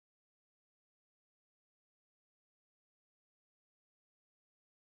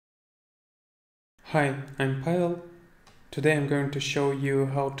Hi, I'm Pavel. Today I'm going to show you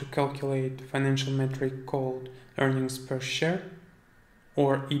how to calculate financial metric called earnings per share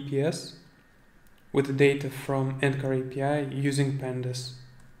or EPS with the data from EDGAR API using pandas.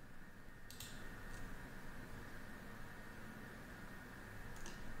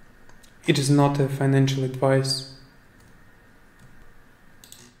 It is not a financial advice.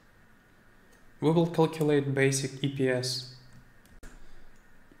 We will calculate basic EPS.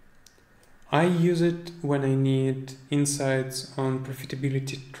 I use it when I need insights on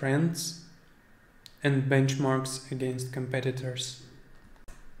profitability trends and benchmarks against competitors.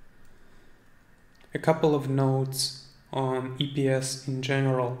 A couple of notes on EPS in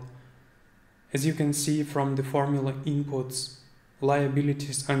general. As you can see from the formula inputs,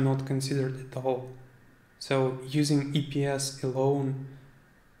 liabilities are not considered at all. So using EPS alone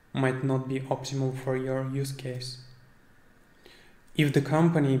might not be optimal for your use case. If the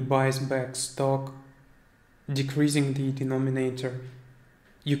company buys back stock, decreasing the denominator,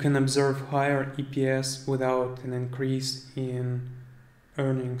 you can observe higher EPS without an increase in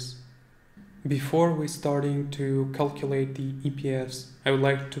earnings. Before we starting to calculate the EPS, I would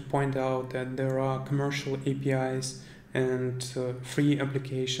like to point out that there are commercial APIs and free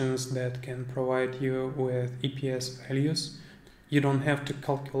applications that can provide you with EPS values. You don't have to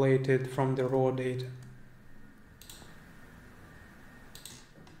calculate it from the raw data.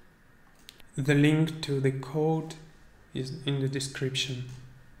 The link to the code is in the description.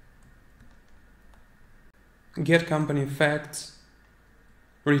 Get company facts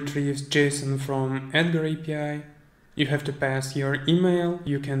retrieves JSON from EDGAR API. You have to pass your email,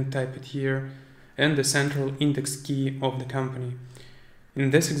 you can type it here, and the central index key of the company.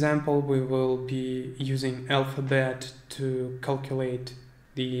 In this example, we will be using Alphabet to calculate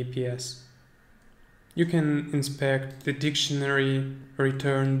the EPS. You can inspect the dictionary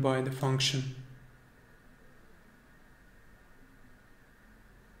returned by the function.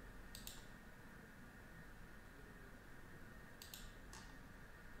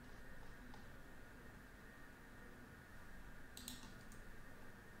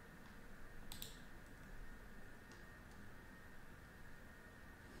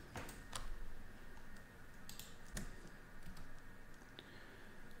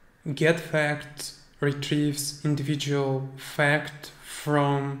 Get facts retrieves individual fact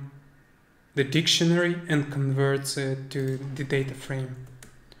from the dictionary and converts it to the data frame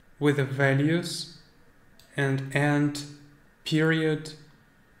with the values and end period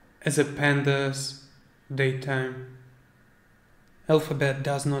as a pandas datetime. Alphabet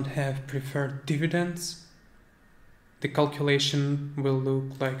does not have preferred dividends. The calculation will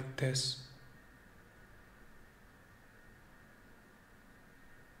look like this.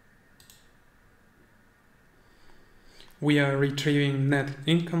 We are retrieving net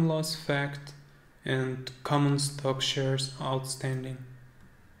income loss fact and common stock shares outstanding.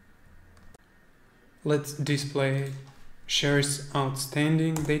 Let's display shares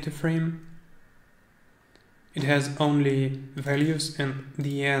outstanding data frame. It has only values and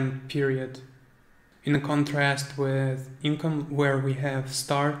the end period, in contrast with income where we have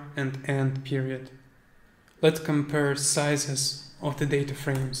start and end period. Let's compare sizes of the data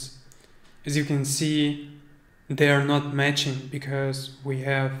frames. As you can see, they are not matching because we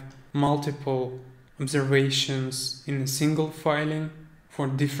have multiple observations in a single filing for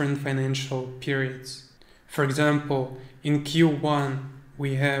different financial periods. For example, in Q1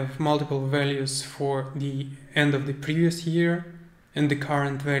 we have multiple values for the end of the previous year and the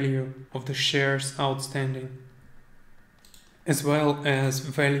current value of the shares outstanding, as well as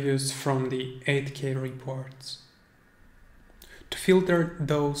values from the 8K reports. To filter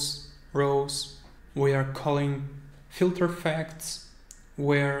those rows, we are calling filter facts,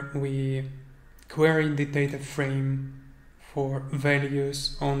 where we query the data frame for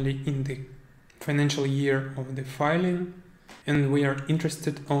values only in the financial year of the filing, and we are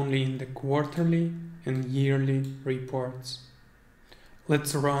interested only in the quarterly and yearly reports.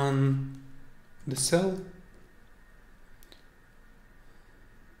 Let's run the cell.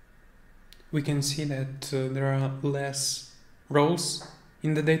 We can see that there are less rows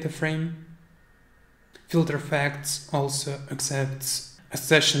in the data frame. Filter facts also accepts a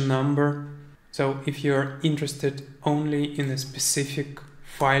session number. So if you're interested only in a specific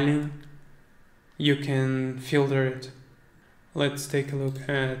filing, you can filter it. Let's take a look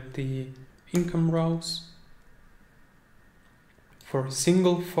at the income rows. For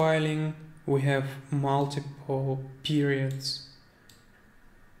single filing, we have multiple periods.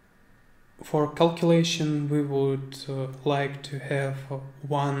 For calculation, we would like to have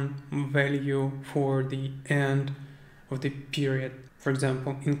one value for the end of the period. For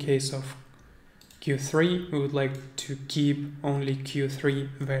example, in case of Q3, we would like to keep only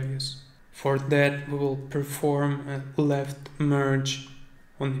Q3 values. For that, we will perform a left merge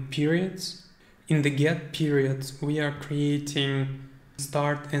on the periods. In the get periods, we are creating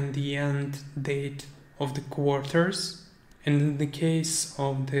start and the end date of the quarters. And in the case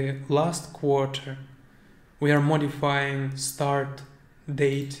of the last quarter, we are modifying start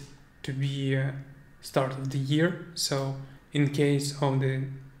date to be start of the year. So in case of the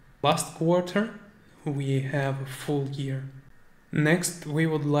last quarter, we have a full year. Next, we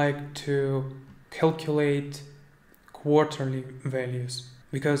would like to calculate quarterly values,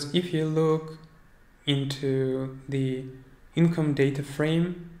 because if you look into the income data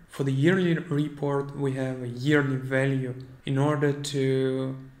frame, for the yearly report we have a yearly value. In order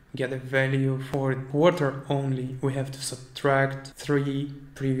to get a value for a quarter only, we have to subtract 3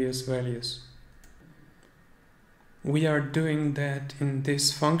 previous values. We are doing that in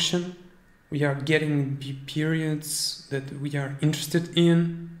this function. We are getting the periods that we are interested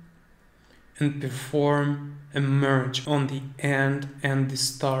in and perform a merge on the end and the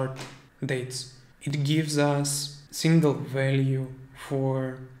start dates. It gives us single value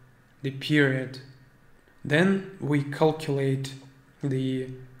for the period. Then we calculate the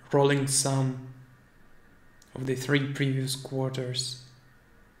rolling sum of the 3 previous quarters,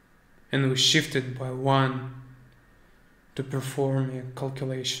 and we shift it by 1 to perform a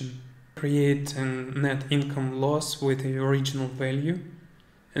calculation. Create a net income loss with the original value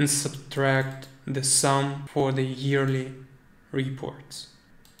and subtract the sum for the yearly reports.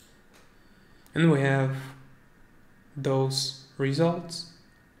 And we have those results.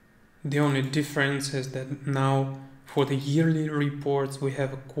 The only difference is that now for the yearly reports we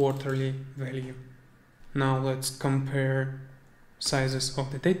have a quarterly value. Now let's compare sizes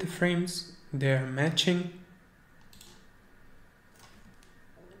of the data frames. They are matching.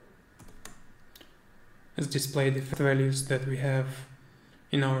 Let's display the values that we have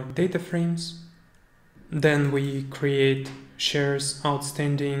in our data frames. Then we create shares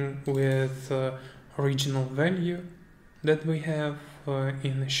outstanding with original value that we have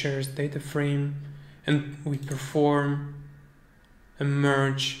in the shares data frame, and we perform a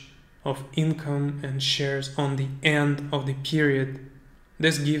merge of income and shares on the end of the period.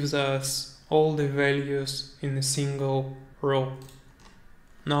 This gives us all the values in a single row.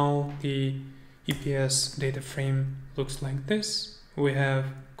 Now the EPS data frame looks like this. We have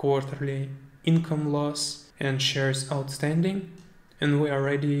quarterly income loss and shares outstanding, and we are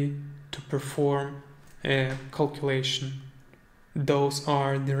ready to perform a calculation. Those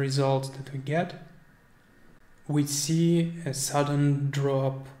are the results that we get. We see a sudden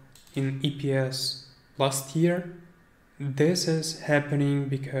drop in EPS last year. This is happening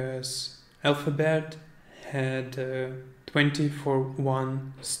because Alphabet had a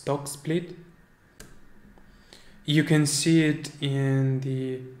 20-for-1 stock split. You can see it in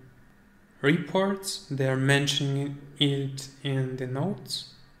the reports. They are mentioning it in the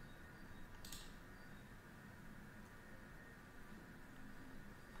notes.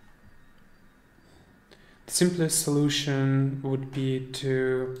 The simplest solution would be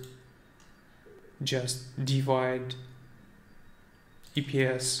to just divide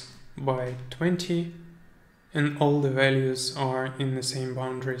EPS by 20 and all the values are in the same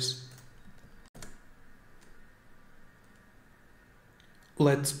boundaries.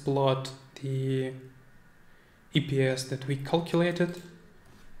 Let's plot the EPS that we calculated.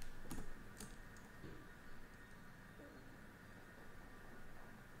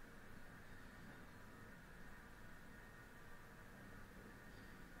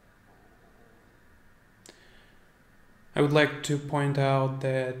 I would like to point out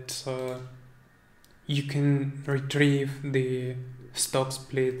that you can retrieve the stock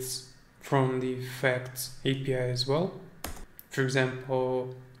splits from the Facts API as well. For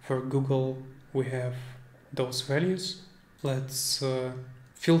example, for Google, we have those values. Let's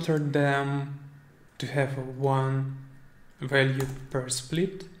filter them to have one value per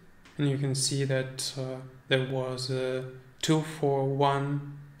split. And you can see that there was a 2-for-1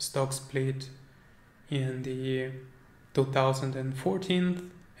 stock split in the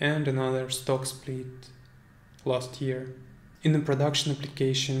 2014 and another stock split last year. In the production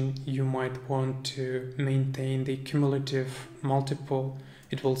application, you might want to maintain the cumulative multiple.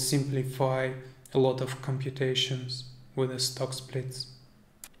 It will simplify a lot of computations with the stock splits.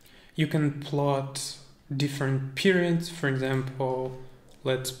 You can plot different periods. For example,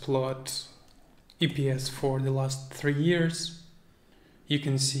 let's plot EPS for the last 3 years. You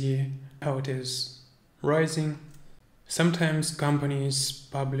can see how it is rising. Sometimes companies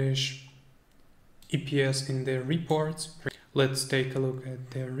publish EPS in their reports. Let's take a look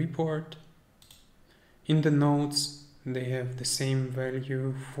at their report. in the nodes they have the same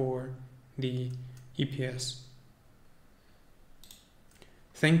value for the EPS.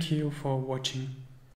 Thank you for watching.